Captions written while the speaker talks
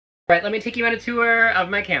All right, let me take you on a tour of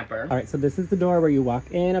my camper. All right, so this is the door where you walk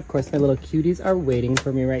in. Of course, my little cuties are waiting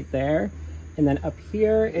for me right there. And then up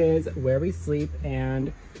here is where we sleep,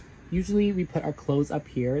 and usually we put our clothes up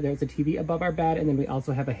here. There's a TV above our bed, and then we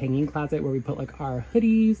also have a hanging closet where we put like our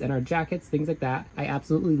hoodies and our jackets, things like that. I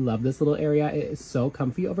absolutely love this little area. It is so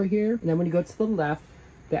comfy over here. And then when you go to the left,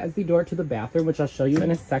 that is the door to the bathroom, which I'll show you in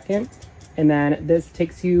a second. And then this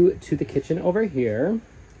takes you to the kitchen over here.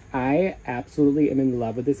 I absolutely am in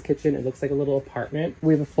love with this kitchen. It looks like a little apartment.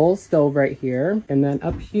 We have a full stove right here. And then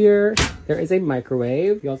up here, there is a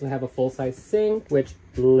microwave. You also have a full-size sink, which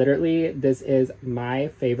literally, this is my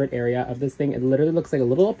favorite area of this thing. It literally looks like a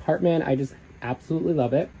little apartment. I just absolutely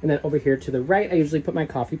love it. And then over here to the right, I usually put my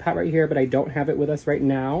coffee pot right here, but I don't have it with us right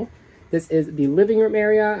now. This is the living room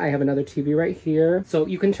area. I have another TV right here. So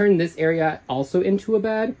you can turn this area also into a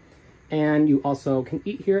bed. And you also can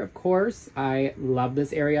eat here, of course. I love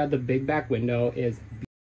this area. The big back window is